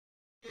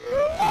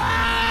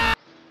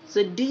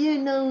So do you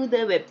know the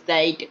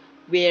website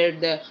where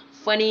the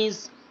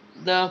funnies,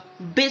 the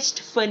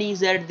best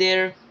funnies are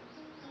there?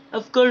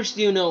 Of course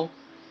you know.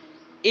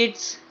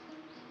 It's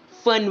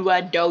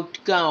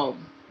Funwaa.com,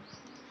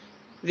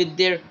 with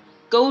their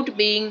quote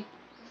being,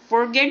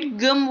 "Forget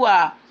Gumwa,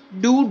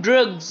 do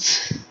drugs."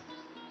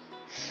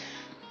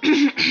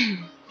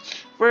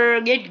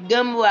 Forget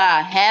Gumwa,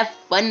 have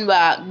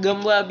Funwaa.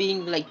 Gumwa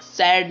being like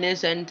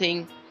sadness and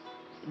thing.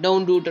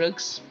 Don't do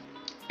drugs.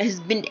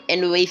 Husband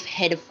and wife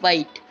had a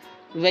fight.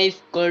 Wife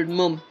called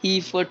mom. He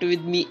fought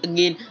with me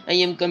again. I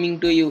am coming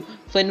to you.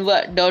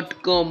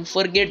 Funwaa.com.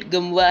 Forget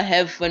Gumwa,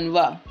 have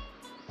Funwaa.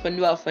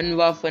 Funwaa,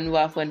 Funwaa,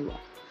 Funwaa, Funwaa.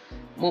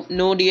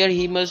 No dear,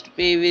 he must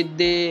pay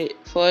with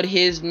for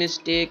his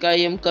mistake. I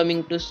am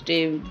coming to stay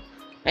with.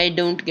 I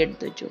don't get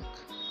the joke.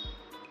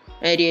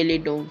 I really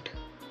don't.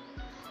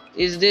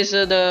 Is this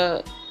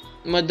the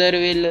mother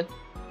will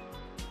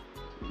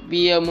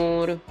be a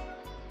more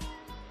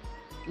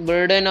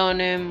burden on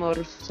him or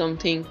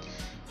something?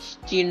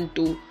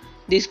 Chintu,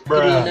 this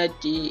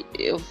Krinachi.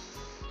 If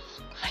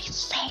I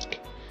said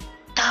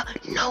the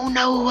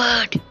no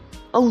word.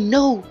 Oh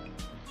no!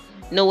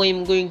 Now I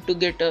am going to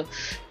get a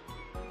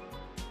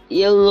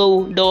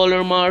yellow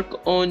dollar mark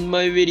on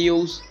my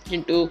videos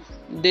into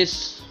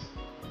this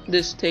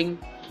thing.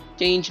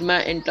 Changed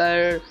my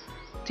entire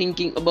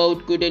thinking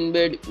about good and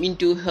bad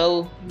into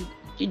how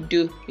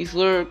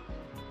before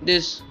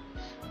this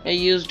I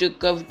used to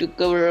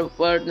cover a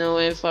part. Now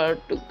I fart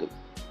to cover.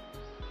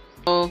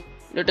 Now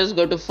let us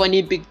go to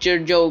funny picture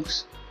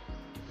jokes.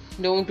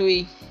 Don't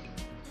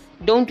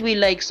we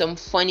like some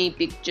funny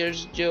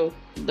pictures joke?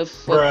 The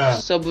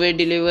fuck Subway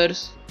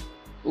delivers,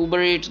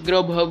 Uber Eats,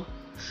 Grubhub.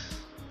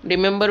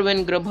 Remember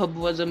when Grubhub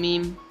was a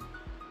meme?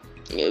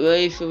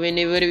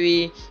 Whenever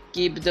we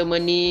keep the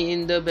money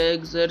in the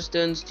bags, our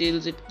son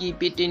steals it,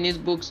 keep it in his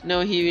books.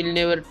 Now he will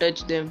never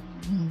touch them.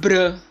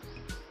 Bruh.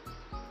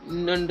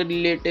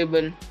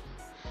 Non-relatable.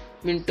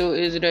 Minto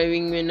is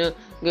driving when a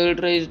girl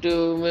tries to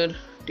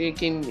overtake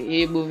him.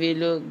 Hey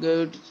Buvelo,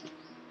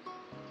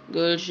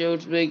 girl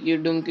shouts back, "You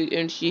donkey,"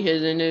 and she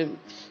has an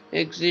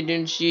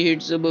accident. She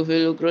hits a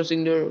buffalo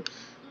crossing the road.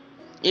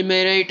 Am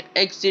I right?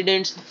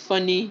 Accidents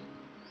funny.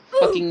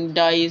 Fucking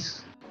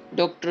dies.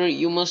 Doctor,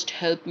 you must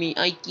help me.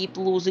 I keep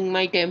losing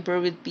my temper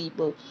with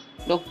people.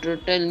 Doctor,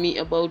 tell me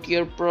about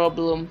your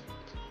problem.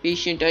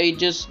 Patient, I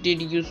just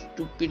did, you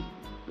stupid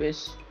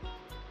mess.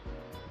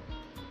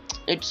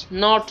 It's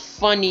not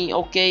funny,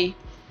 okay?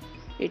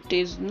 It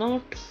is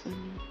not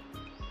funny.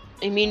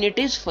 I mean, it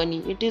is funny.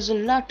 It is a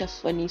lot of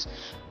funnies.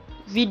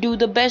 We do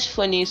the best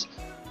funnies.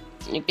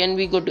 Can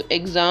we go to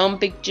exam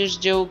pictures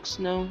jokes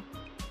now?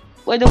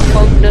 Why the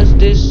fuck does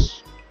this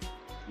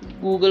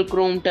Google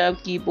Chrome tab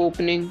keep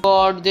opening?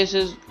 God, this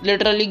is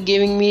literally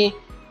giving me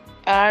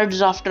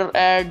ads after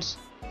ads.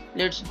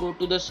 Let's go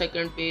to the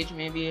second page,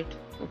 maybe it.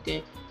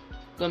 Okay.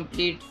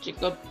 Complete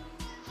checkup.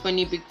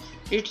 Funny pic.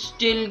 It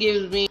still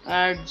gives me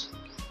ads.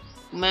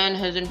 Man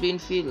hasn't been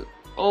filled.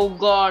 Oh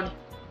God.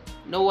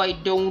 No, I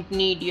don't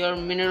need your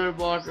mineral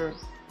water.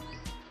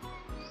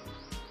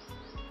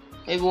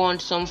 I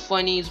want some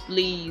funnies,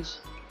 please.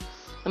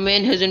 A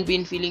man hasn't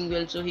been feeling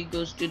well, so he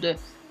goes to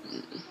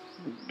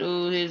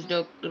his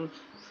doctor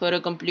for a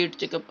complete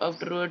checkup.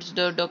 Afterwards,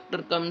 the doctor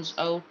comes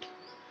out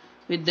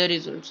with the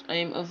results. I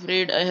am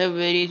afraid I have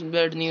very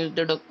bad news.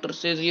 The doctor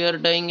says you are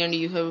dying and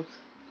you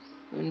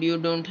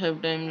don't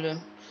have time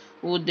left.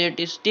 Oh, that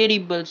is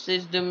terrible,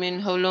 says the man.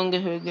 How long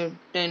have you got?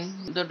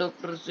 10. The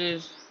doctor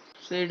says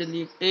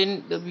sadly,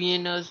 10. The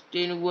man asks,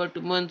 10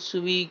 what? Months,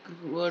 week,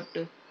 what?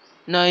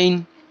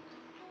 9.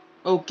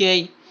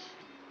 Okay,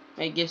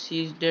 I guess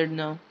he's dead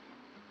now.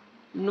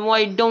 No,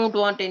 I don't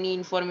want any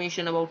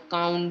information about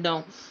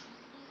countdown.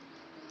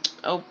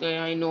 Okay,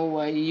 I know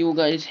why you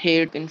guys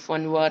hate in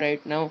Funwaa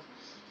right now.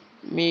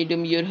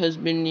 Madam, your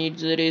husband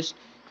needs a rest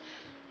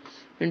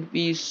and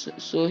peace,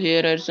 so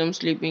here are some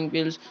sleeping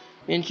pills.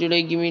 When should I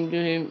give it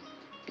to him?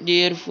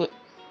 Dear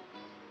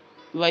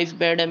wife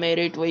bed, am I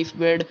right? Wife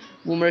bed,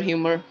 boomer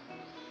humor.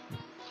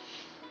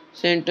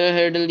 Santa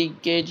had a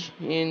leakage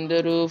in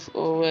the roof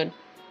over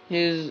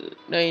his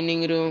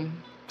dining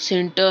room.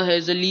 Santa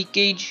has a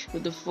leakage.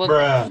 What the fuck?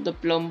 Bruh. The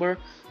plumber.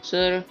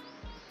 Sir,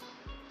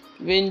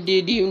 when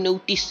did you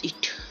notice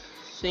it?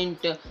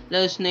 Santa,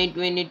 last night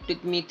when it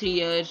took me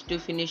 3 hours to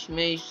finish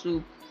my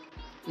soup.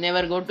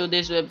 Never go to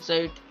this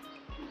website.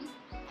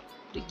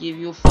 They give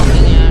you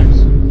fucking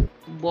ads.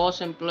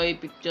 Boss employee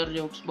picture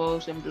jokes.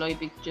 Boss employee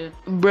picture.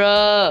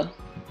 Bruh.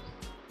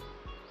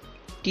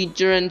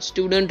 Teacher and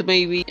student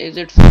maybe. Is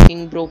it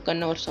fucking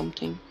broken or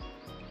something?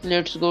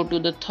 Let's go to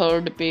the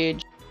third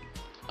page.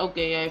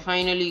 Okay, I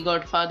finally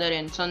got father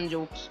and son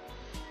jokes.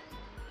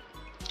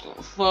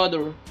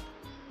 Father,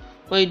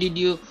 why did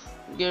you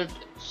get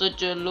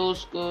such a low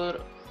score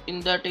in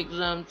that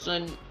exam,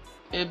 son?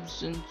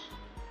 Absence.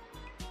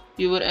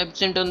 You were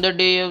absent on the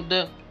day of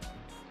the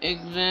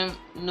exam.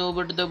 No,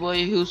 but the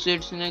boy who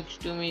sits next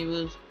to me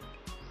was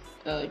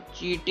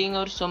cheating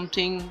or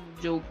something.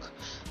 Joke.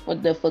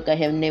 What the fuck, I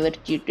have never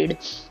cheated.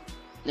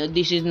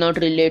 This is not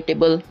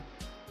relatable.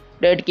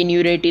 That can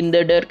you write in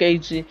the dark, I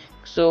see.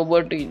 So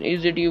what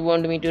is it you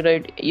want me to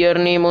write? Your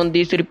name on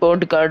this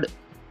report card.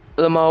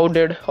 The mouth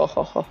dead. Ha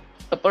ha ha.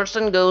 A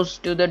person goes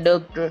to the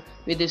doctor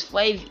with his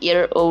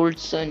 5-year-old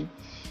son.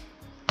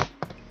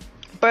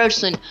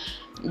 Person.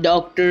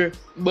 Doctor,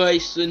 my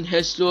son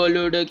has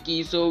swallowed a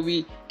key, so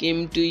we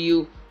came to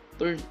you.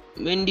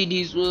 When did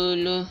he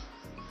swallow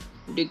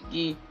the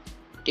key?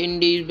 10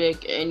 days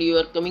back, and you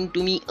are coming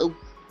to me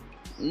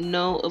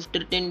now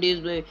after 10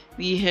 days back.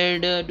 We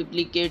had a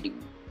duplicate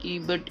key,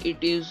 but it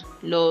is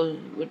lost.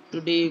 But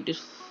today it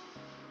is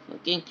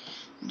okay.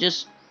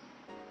 Just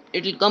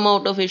it'll come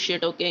out of his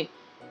shit, okay?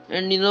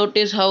 And you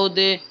notice how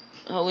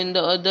in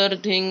the other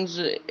things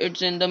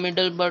it's in the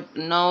middle, but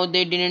now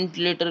they didn't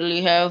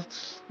literally have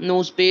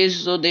no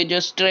space, so they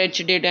just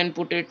stretched it and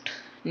put it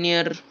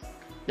near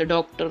the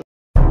doctor.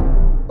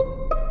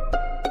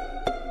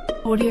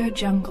 Audio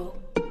Jungle.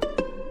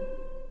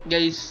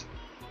 Guys,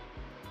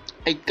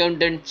 I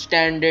couldn't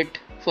stand it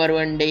for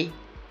one day.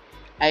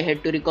 I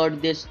had to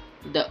record this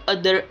the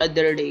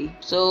other day.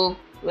 So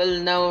well,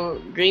 now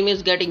Dream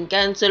is getting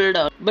cancelled,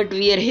 but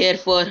we are here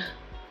for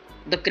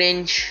the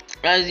cringe.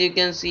 As you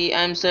can see,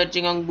 I'm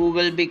searching on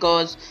Google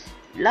because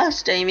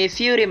last time, if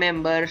you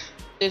remember,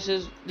 this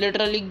is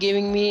literally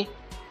giving me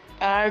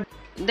ad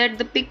that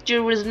the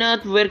picture was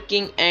not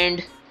working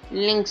and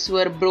links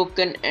were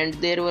broken and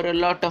there were a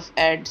lot of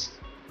ads.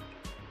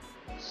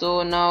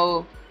 So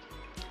now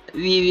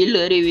we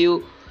will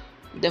review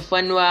the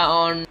Funwaa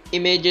on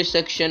images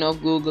section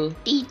of Google.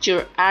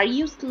 Teacher, are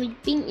you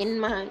sleeping in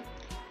my...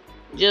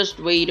 Just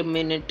wait a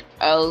minute,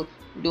 I'll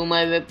do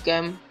my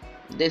webcam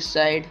this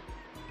side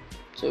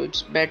so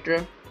it's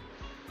better.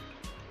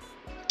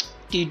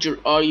 Teacher,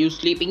 are you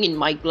sleeping in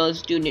my class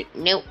student?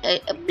 No,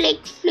 a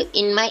black flew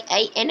in my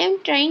eye and I'm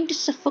trying to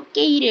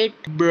suffocate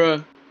it.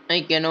 Bruh,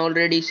 I can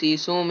already see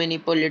so many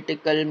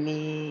political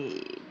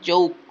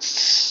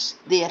jokes.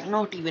 They are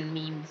not even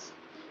memes.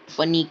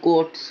 Funny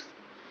quotes.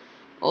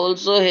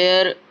 Also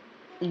here,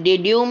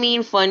 did you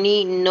mean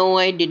funny? No,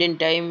 I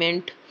didn't. I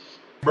meant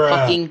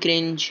fucking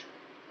cringe.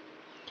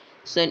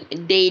 Son,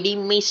 Daddy,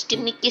 my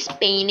stomach is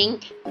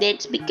paining.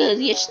 That's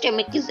because your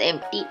stomach is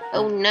empty.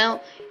 Oh,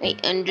 now I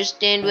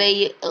understand why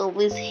you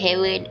always have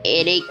an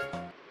headache.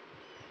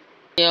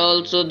 Yeah,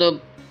 also the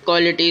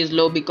quality is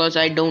low because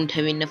I don't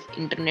have enough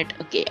internet.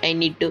 Okay, I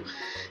need to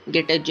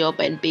get a job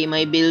and pay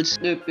my bills.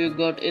 If you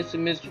got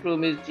SMS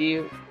from his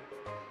GF,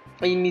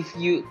 I miss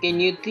you. Can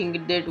you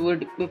think that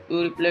word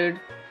Pippo replied?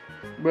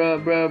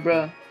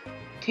 Bruh.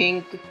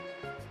 Think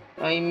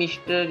I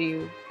missed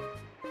you.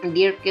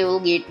 Dear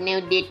Colgate, now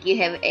that you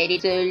have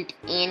added salt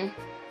in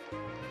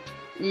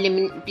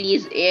lemon,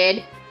 please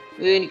add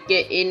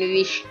vodka and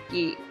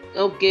whiskey.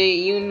 Okay,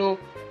 you know,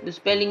 the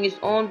spelling is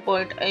on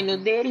point. I know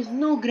there is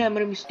no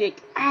grammar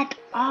mistake at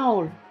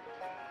all.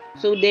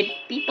 So that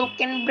people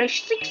can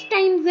brush 6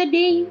 times a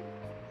day.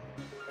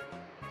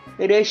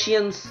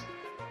 Russians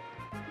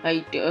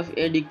height of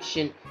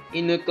addiction.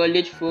 In a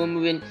college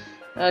form, when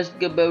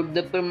asked about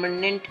the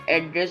permanent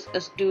address,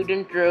 a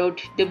student wrote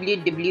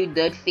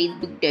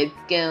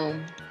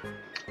www.facebook.com.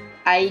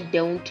 I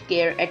don't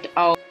care at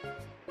all.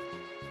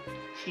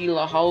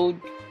 Sheila, how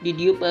did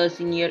you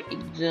pass in your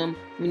exam?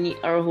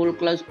 Our whole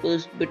class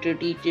passed, but her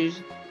teachers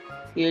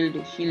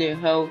failed. Sheila,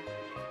 how?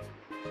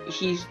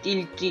 She's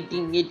still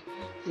cheating it.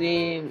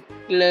 Same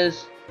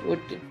class.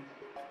 What?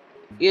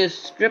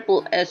 Yes,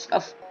 triple S,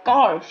 of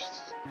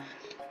course.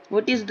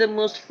 What is the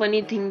most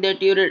funny thing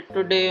that you read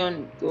today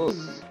on Go?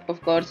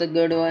 Of course, a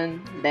good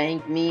one.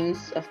 Dank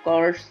memes, of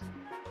course.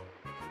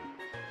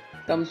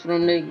 Comes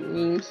from the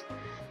memes.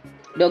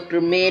 Doctor,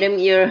 madam,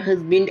 your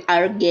husband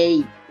are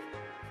gay.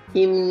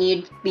 He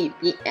needs pee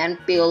and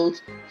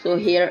pills. So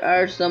here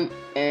are some.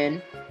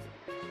 And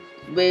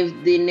with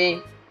the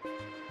name.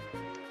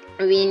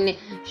 When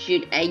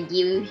should I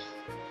give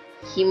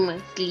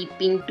him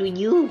sleeping to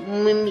you?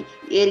 Mommy,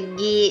 you're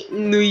gay.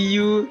 No,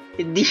 you.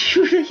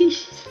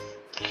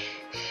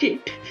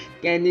 Shit,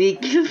 can we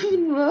kill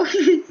Funwaa?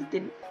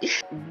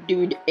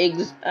 Dude,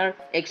 eggs are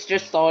extra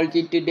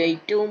salty today.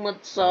 Too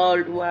much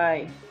salt,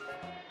 why?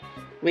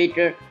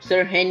 Waiter,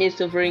 Sir Hen is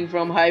suffering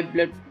from high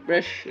blood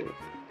pressure.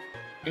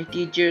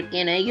 Teacher,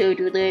 can I go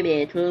to the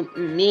bathroom?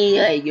 May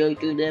I go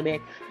to the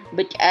bathroom?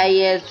 But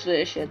I asked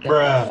for shut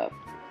up.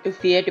 A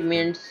fat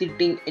man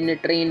sitting in a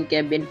train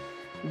cabin.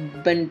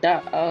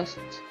 Banta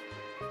asks,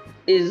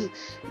 is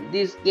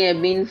this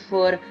cabin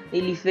for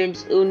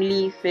elephants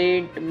only?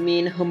 Fat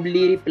man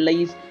humbly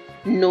replies,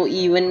 no,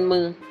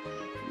 even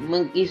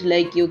monkeys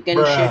like you can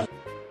shit.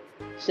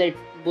 Said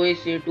boy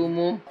say to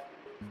mom,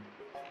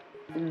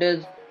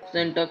 does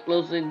Santa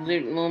Claus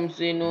exist? Mom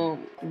say no.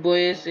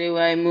 Boy say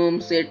why?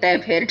 Mom say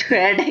type hair to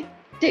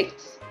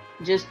addicts.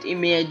 Just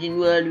imagine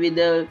world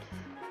without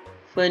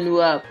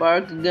Funwaa.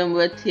 Park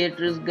Gumwa,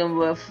 theaters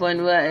Gumwa,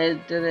 Funwaa as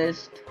the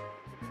rest.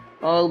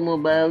 All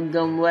mobile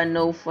Gumwa,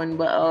 no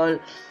Funwaa, all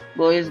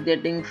boys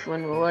getting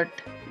fun. What?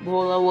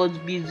 Bola was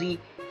busy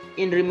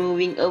in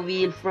removing a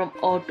wheel from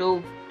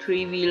auto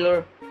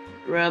 3-wheeler.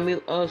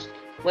 Ramu asked,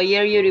 why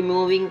are you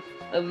removing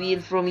a wheel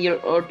from your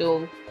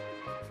auto?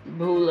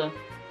 Bhola,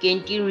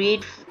 can't you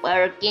read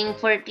parking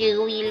for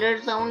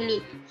two-wheelers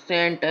only?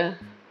 Santa,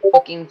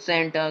 fucking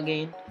Santa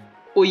again.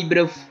 Oi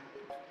bruv,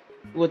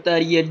 what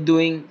are you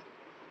doing?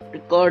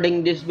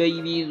 Recording this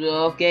baby,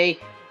 okay?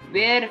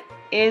 Where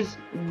is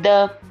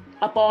the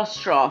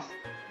apostrophe?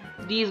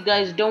 These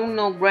guys don't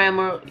know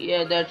grammar.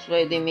 Yeah, that's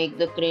why they make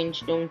the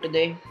cringe, don't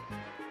they?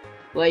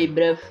 Why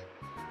bruv,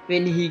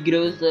 when he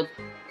grows up,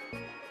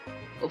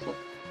 oh fuck.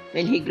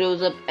 When he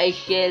grows up, I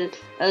shall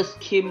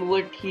ask him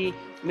what he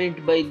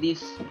meant by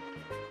this.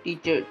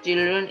 Teacher,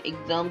 children,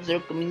 exams are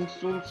coming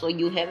soon, so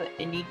you have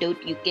any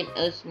doubt you can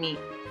ask me.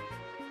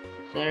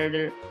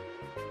 Sir,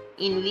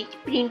 in which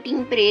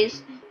printing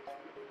press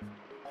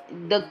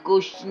the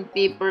question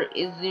paper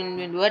is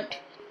in what?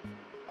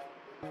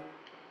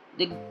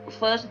 The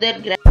first their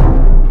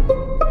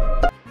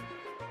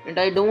and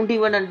I don't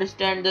even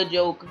understand the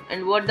joke.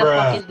 And what the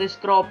fuck is this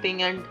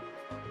cropping and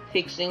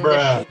fixing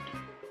the shit?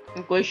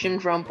 A question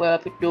from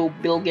to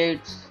Bill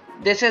Gates.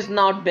 This is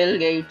not Bill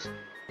Gates.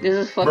 This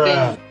is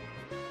fucking.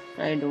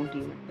 I don't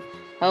even.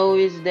 How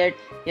is that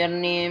your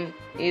name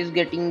is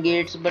getting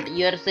Gates, but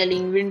you're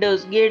selling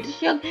Windows? Gates,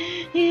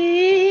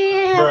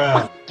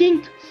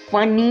 fucking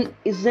funny,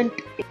 isn't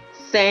it?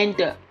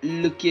 Santa,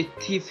 look, a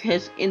thief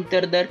has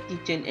entered the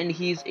kitchen and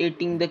he's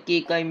eating the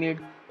cake I made.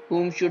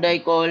 Whom should I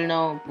call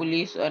now?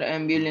 Police or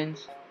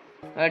ambulance?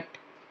 What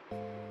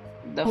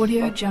the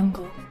Audio fuck?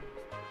 Jungle.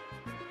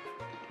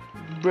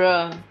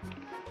 Bruh.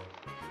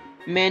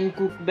 Man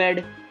cook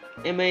bad.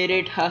 Am I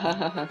right? Ha ha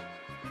ha ha.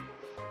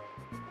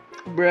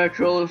 Bruh,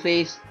 troll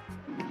face.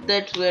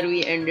 That's where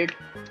we ended.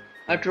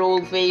 A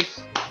troll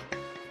face.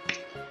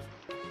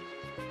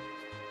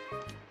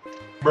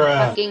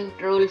 Bruh. Fucking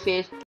troll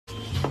face.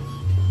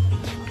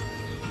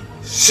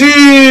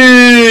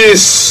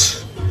 Sheesh!